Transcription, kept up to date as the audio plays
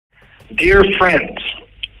Dear friends,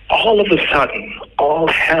 all of a sudden, all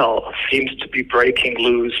hell seems to be breaking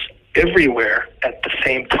loose everywhere at the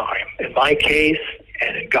same time. In my case,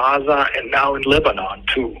 and in Gaza, and now in Lebanon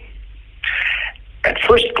too. At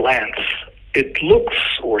first glance, it looks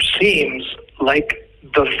or seems like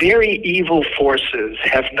the very evil forces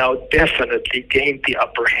have now definitely gained the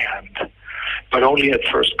upper hand, but only at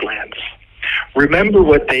first glance. Remember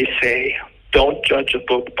what they say, don't judge a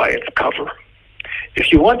book by its cover.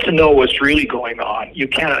 If you want to know what's really going on, you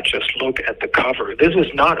cannot just look at the cover. This is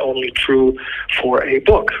not only true for a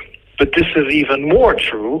book, but this is even more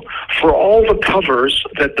true for all the covers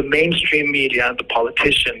that the mainstream media and the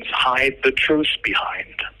politicians hide the truth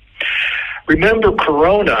behind. Remember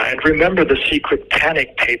Corona, and remember the secret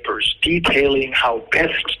panic papers detailing how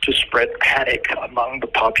best to spread panic among the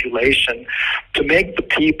population to make the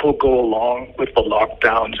people go along with the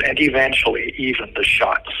lockdowns and eventually even the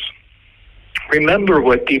shots. Remember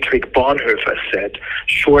what Dietrich Bonhoeffer said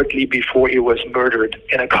shortly before he was murdered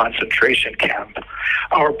in a concentration camp.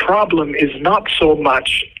 Our problem is not so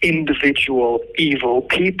much individual evil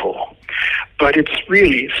people, but it's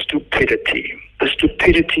really stupidity. The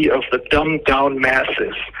stupidity of the dumbed-down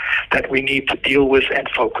masses that we need to deal with and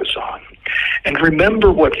focus on. And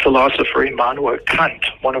remember what philosopher Immanuel Kant,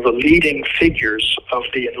 one of the leading figures of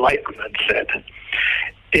the Enlightenment, said.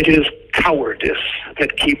 It is cowardice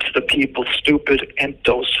that keeps the people stupid and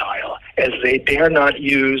docile, as they dare not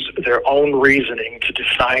use their own reasoning to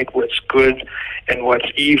decide what's good and what's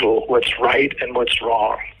evil, what's right and what's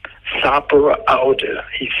wrong. Sapere aude,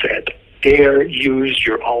 he said. Dare use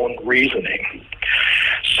your own reasoning.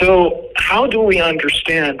 So how do we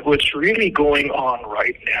understand what's really going on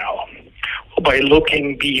right now? Well, by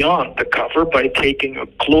looking beyond the cover, by taking a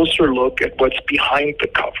closer look at what's behind the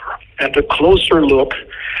cover, and a closer look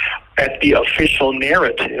at the official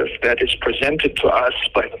narrative that is presented to us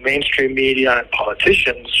by the mainstream media and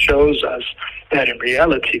politicians shows us that in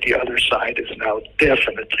reality the other side is now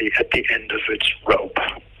definitely at the end of its rope.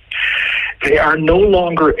 They are no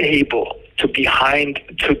longer able to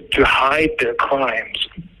hide their crimes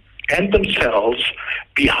and themselves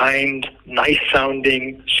behind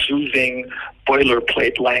nice-sounding, soothing,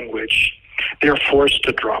 boilerplate language. They're forced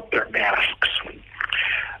to drop their masks.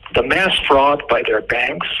 The mass fraud by their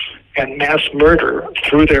banks and mass murder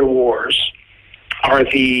through their wars are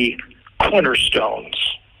the cornerstones,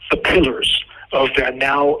 the pillars of their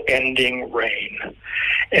now ending reign.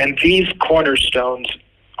 And these cornerstones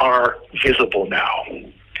are visible now.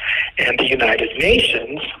 And the United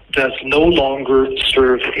Nations does no longer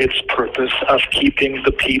serve its purpose of keeping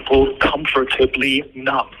the people comfortably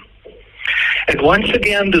numb. And once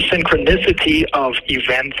again, the synchronicity of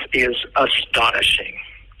events is astonishing.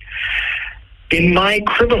 In my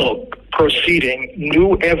criminal proceeding,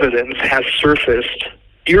 new evidence has surfaced,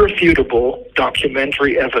 irrefutable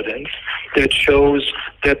documentary evidence that shows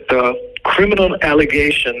that the criminal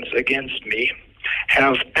allegations against me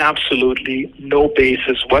have absolutely no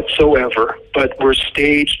basis whatsoever, but were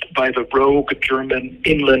staged by the rogue German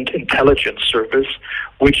Inland Intelligence Service,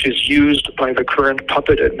 which is used by the current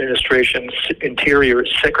puppet administration's interior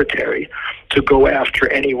secretary to go after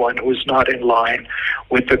anyone who is not in line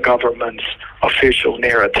with the government's official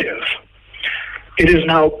narrative. It is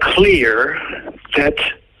now clear that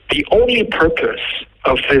the only purpose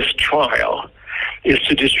of this trial is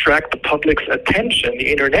to distract the public's attention,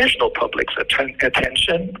 the international public's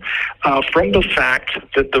attention, from the fact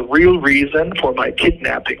that the real reason for my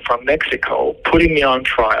kidnapping from Mexico, putting me on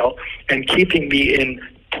trial, and keeping me in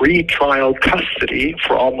pre-trial custody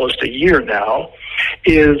for almost a year now,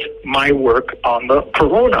 is my work on the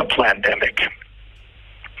corona pandemic.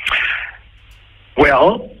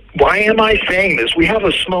 Well, why am I saying this? We have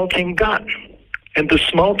a smoking gun. And the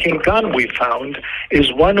smoking gun we found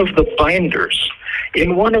is one of the binders.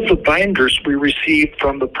 In one of the binders we received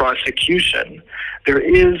from the prosecution, there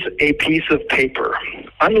is a piece of paper.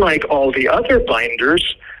 Unlike all the other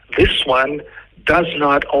binders, this one does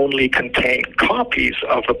not only contain copies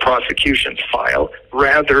of the prosecution's file,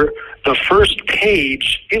 rather the first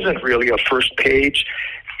page isn't really a first page.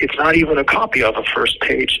 It's not even a copy of a first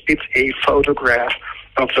page. It's a photograph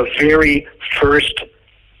of the very first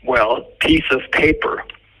piece of paper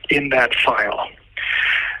in that file.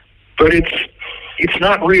 But it's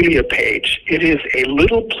not really a page. It is a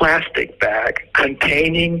little plastic bag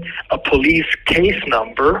containing a police case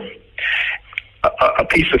number, a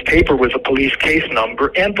piece of paper with a police case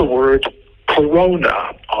number, and the word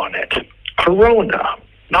Corona on it. Corona,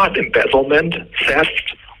 not embezzlement,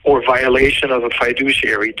 theft, or violation of a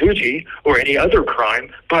fiduciary duty or any other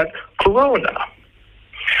crime, but Corona.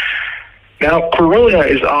 Now, corona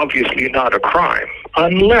is obviously not a crime,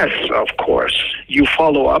 unless, of course, you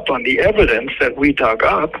follow up on the evidence that we dug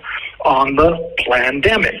up on the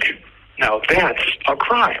plandemic. Now, that's a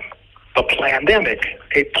crime, a plandemic,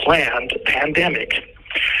 a planned pandemic.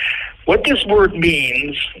 What this word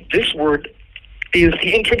means, this word is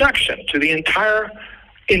the introduction to the entire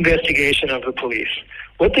investigation of the police.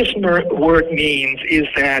 What this word means is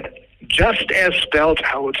that, just as spelled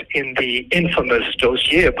out in the infamous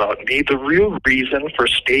dossier about me, the real reason for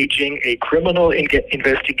staging a criminal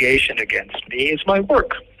investigation against me is my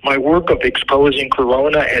work of exposing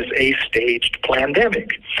corona as a staged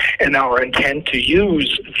pandemic, and our intent to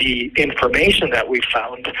use the information that we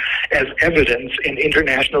found as evidence in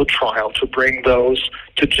international trial to bring those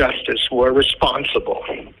to justice who are responsible.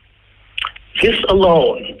 This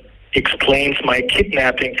alone explains my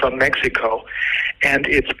kidnapping from Mexico and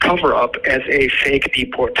its cover-up as a fake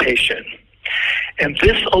deportation. And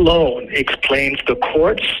this alone explains the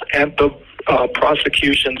courts and the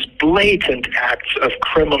prosecution's blatant acts of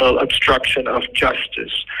criminal obstruction of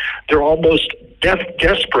justice. Their almost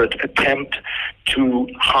desperate attempt to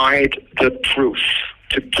hide the truth,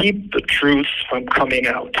 to keep the truth from coming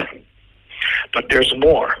out. But there's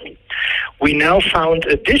more. We now found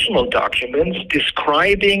additional documents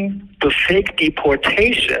describing the fake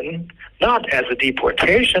deportation, not as a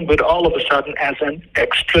deportation, but all of a sudden as an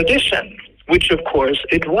extradition, which of course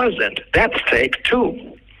it wasn't. That's fake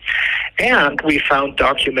too. And we found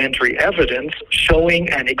documentary evidence showing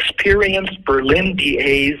an experienced Berlin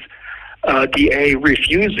DA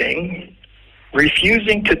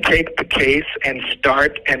refusing to take the case and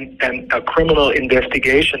start a criminal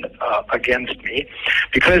investigation against me,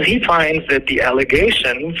 because he finds that the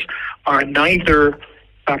allegations are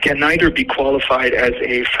can neither be qualified as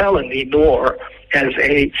a felony nor as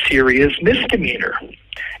a serious misdemeanor.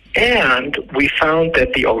 And we found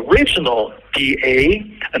that the original DA,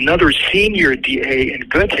 another senior DA in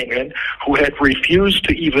Göttingen, who had refused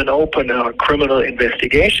to even open a criminal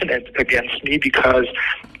investigation against me because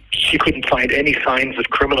she couldn't find any signs of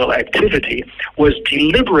criminal activity, was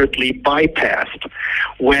deliberately bypassed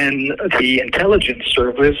when the intelligence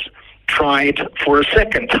service tried for a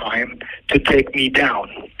second time to take me down.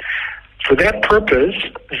 For that purpose,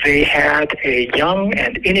 they had a young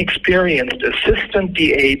and inexperienced assistant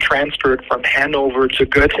DA transferred from Hanover to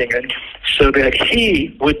Göttingen so that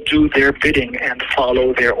he would do their bidding and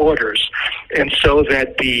follow their orders, and so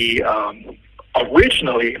that the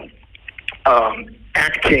originally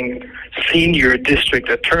acting senior district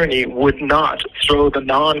attorney would not throw the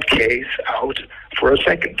non-case out for a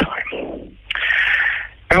second time.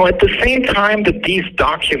 Now, at the same time that these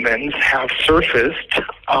documents have surfaced,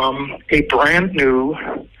 a brand new,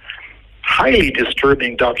 highly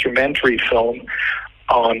disturbing documentary film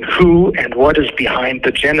on who and what is behind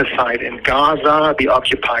the genocide in Gaza, the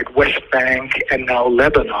occupied West Bank, and now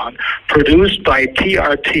Lebanon, produced by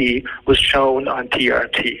TRT, was shown on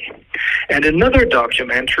TRT. And another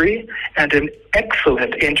documentary and an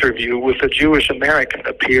excellent interview with a Jewish American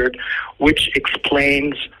appeared, which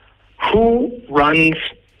explains who runs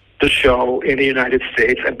the show in the United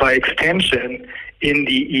States and by extension in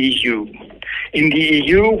the EU. In the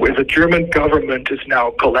EU, where the German government is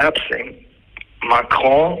now collapsing,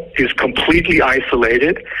 Macron is completely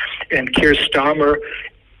isolated, and Keir Starmer,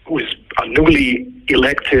 who is a newly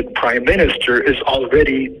elected prime minister, is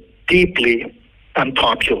already deeply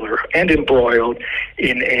unpopular and embroiled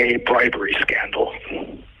in a bribery scandal.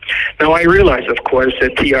 Now, I realize, of course,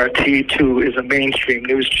 that TRT, too, is a mainstream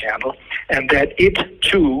news channel, and that it,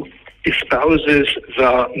 too, espouses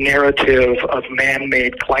the narrative of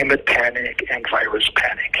man-made climate panic and virus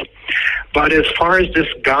panic. But as far as this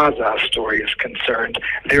Gaza story is concerned,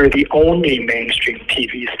 they're the only mainstream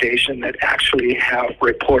TV station that actually have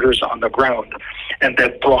reporters on the ground and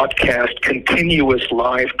that broadcast continuous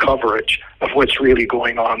live coverage of what's really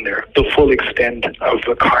going on there, the full extent of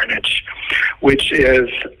the carnage, which is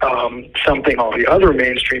something all the other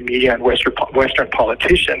mainstream media and Western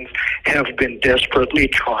politicians have been desperately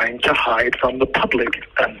trying to hide from the public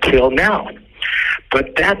until now.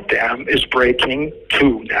 But that dam is breaking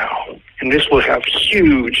too now, and this will have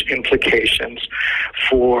huge implications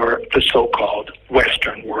for the so-called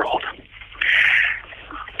Western world.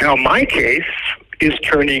 Now, my case is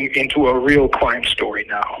turning into a real crime story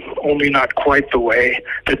now, only not quite the way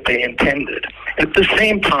that they intended. At the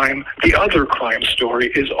same time, the other crime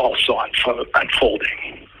story is also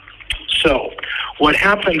unfolding. So, what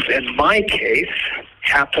happens in my case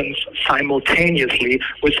happens simultaneously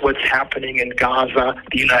with what's happening in Gaza,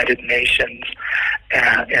 the United Nations,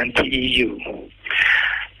 and the EU.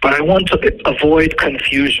 But I want to avoid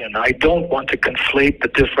confusion. I don't want to conflate the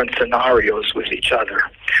different scenarios with each other.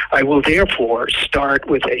 I will therefore start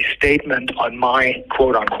with a statement on my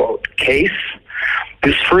quote-unquote case.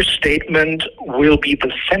 This first statement will be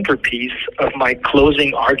the centerpiece of my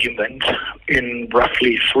closing argument in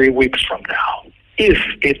roughly 3 weeks from now, if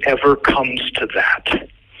it ever comes to that.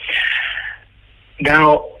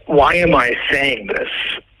 Now, why am I saying this?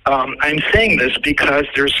 I'm saying this because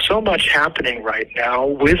there's so much happening right now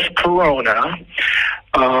with Corona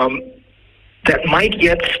that might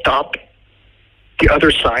yet stop the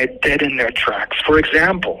other side dead in their tracks. For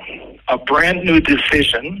example, a brand new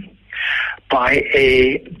decision by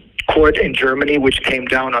a court in Germany, which came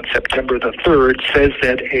down on September the 3rd, says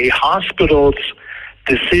that a hospital's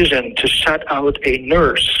decision to shut out a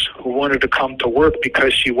nurse who wanted to come to work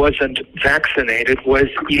because she wasn't vaccinated was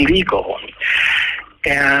illegal.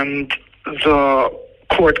 And the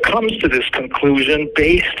court comes to this conclusion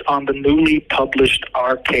based on the newly published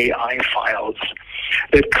RKI files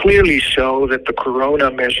that clearly show that the corona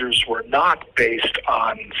measures were not based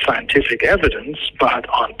on scientific evidence, but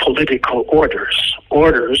on political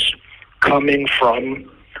orders coming from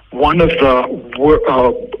one of the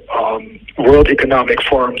World Economic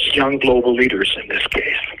Forum's young global leaders in this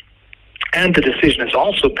case. And the decision is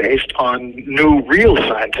also based on new real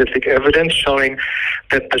scientific evidence showing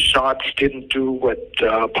that the shots didn't do what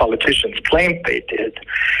politicians claimed they did.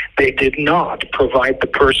 They did not provide the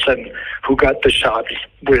person who got the shots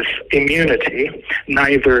with immunity.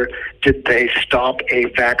 Neither did they stop a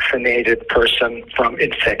vaccinated person from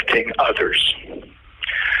infecting others.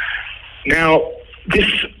 Now, this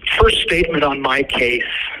first statement on my case,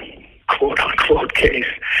 quote-unquote case,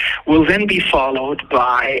 will then be followed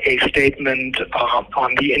by a statement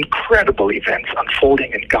on the incredible events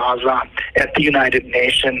unfolding in Gaza, at the United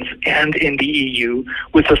Nations, and in the EU,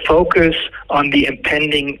 with a focus on the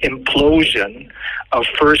impending implosion of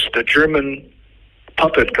first the German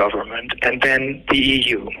puppet government and then the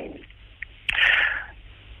EU.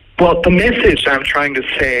 Well, the message I'm trying to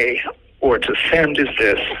say or to send is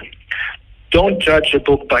this: don't judge a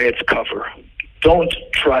book by its cover. Don't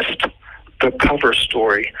trust the cover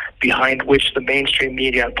story behind which the mainstream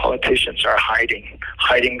media and politicians are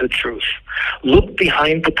hiding the truth. Look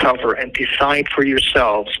behind the cover and decide for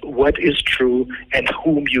yourselves what is true and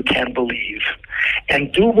whom you can believe.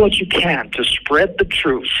 And do what you can to spread the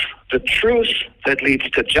truth that leads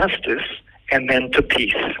to justice and then to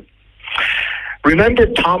peace. Remember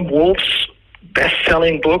Tom Wolfe's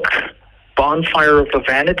best-selling book, Bonfire of the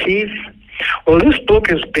Vanities? Well, this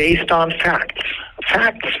book is based on facts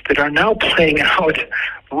that are now playing out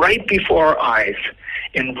right before our eyes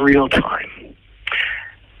in real time.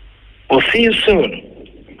 We'll see you soon.